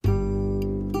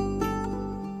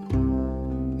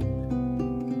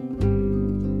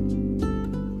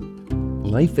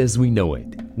Life as We Know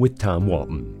It with Tom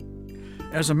Walton.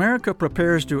 As America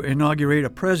prepares to inaugurate a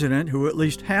president who at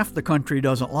least half the country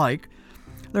doesn't like,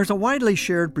 there's a widely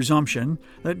shared presumption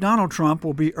that Donald Trump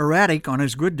will be erratic on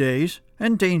his good days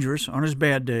and dangerous on his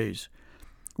bad days.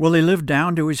 Will he live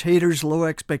down to his haters' low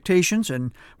expectations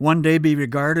and one day be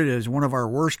regarded as one of our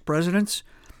worst presidents?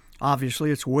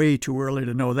 Obviously, it's way too early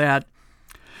to know that.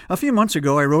 A few months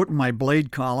ago, I wrote in my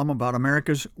Blade column about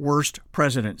America's worst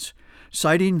presidents,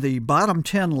 citing the bottom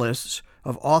 10 lists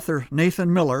of author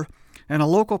Nathan Miller and a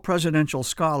local presidential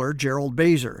scholar, Gerald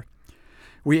Bazer.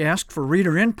 We asked for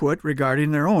reader input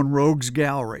regarding their own rogues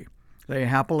gallery. They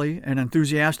happily and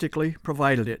enthusiastically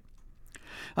provided it.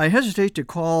 I hesitate to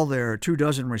call their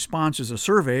 24 responses a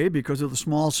survey because of the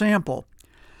small sample.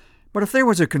 But if there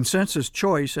was a consensus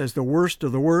choice as the worst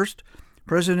of the worst,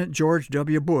 President George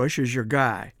W. Bush is your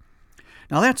guy.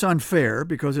 Now that's unfair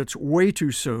because it's way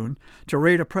too soon to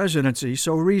rate a presidency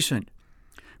so recent.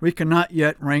 We cannot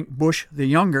yet rank Bush the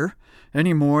younger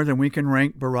any more than we can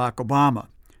rank Barack Obama.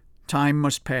 Time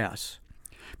must pass.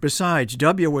 Besides,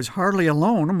 W. was hardly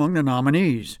alone among the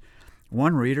nominees.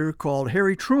 One reader called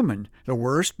Harry Truman the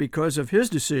worst because of his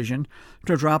decision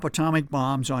to drop atomic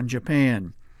bombs on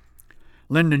Japan.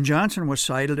 Lyndon Johnson was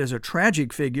cited as a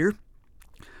tragic figure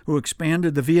who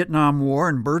expanded the Vietnam War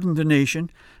and burdened the nation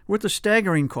with the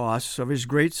staggering costs of his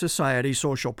Great Society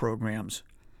social programs.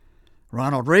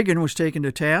 Ronald Reagan was taken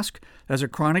to task as a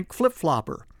chronic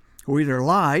flip-flopper who either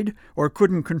lied or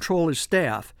couldn't control his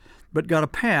staff, but got a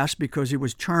pass because he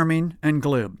was charming and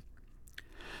glib.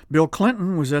 Bill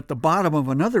Clinton was at the bottom of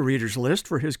another reader's list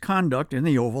for his conduct in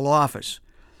the Oval Office.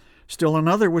 Still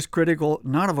another was critical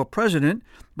not of a president,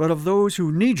 but of those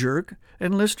who knee-jerk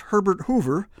and list Herbert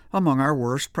Hoover among our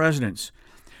worst presidents.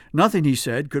 Nothing, he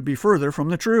said, could be further from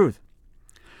the truth.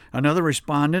 Another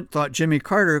respondent thought Jimmy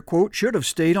Carter, quote, should have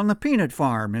stayed on the peanut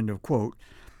farm, end of quote.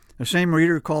 The same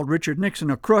reader called Richard Nixon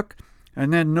a crook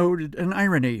and then noted an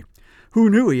irony. Who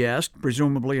knew, he asked,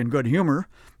 presumably in good humor,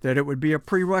 that it would be a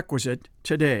prerequisite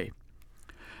today?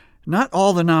 Not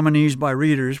all the nominees by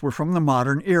readers were from the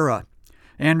modern era.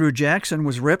 Andrew Jackson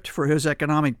was ripped for his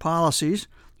economic policies,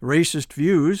 racist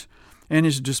views, and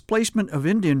his displacement of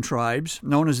Indian tribes,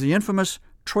 known as the infamous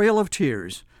Trail of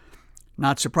Tears.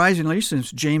 Not surprisingly,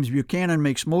 since James Buchanan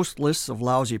makes most lists of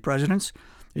lousy presidents,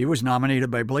 he was nominated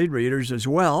by Blade readers as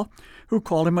well, who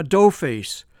called him a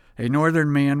doughface, a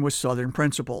northern man with southern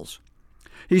principles.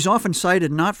 He's often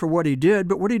cited not for what he did,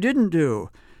 but what he didn't do,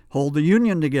 hold the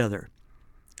Union together.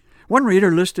 One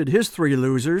reader listed his three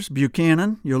losers,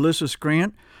 Buchanan, Ulysses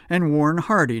Grant, and Warren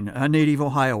Harding, a native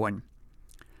Ohioan.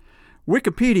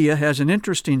 Wikipedia has an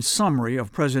interesting summary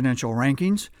of presidential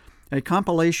rankings, a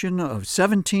compilation of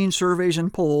 17 surveys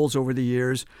and polls over the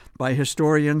years by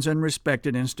historians and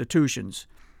respected institutions.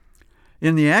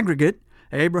 In the aggregate,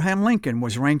 Abraham Lincoln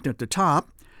was ranked at the top.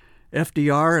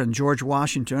 FDR and George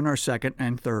Washington are second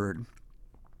and third.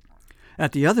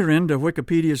 At the other end of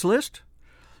Wikipedia's list,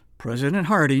 President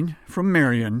Harding from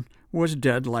Marion was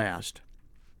dead last.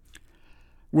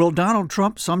 Will Donald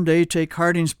Trump someday take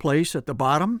Harding's place at the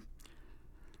bottom?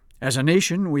 As a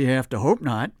nation, we have to hope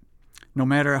not, no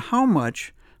matter how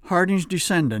much Harding's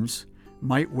descendants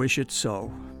might wish it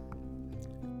so.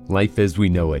 Life as We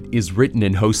Know It is written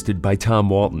and hosted by Tom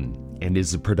Walton and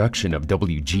is a production of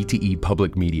WGTE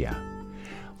Public Media.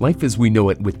 Life as We Know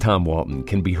It with Tom Walton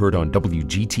can be heard on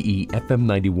WGTE FM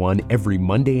 91 every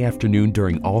Monday afternoon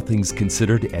during All Things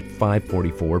Considered at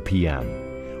 5:44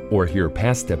 p.m. Or hear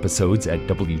past episodes at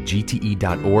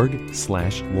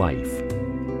WGTE.org/life.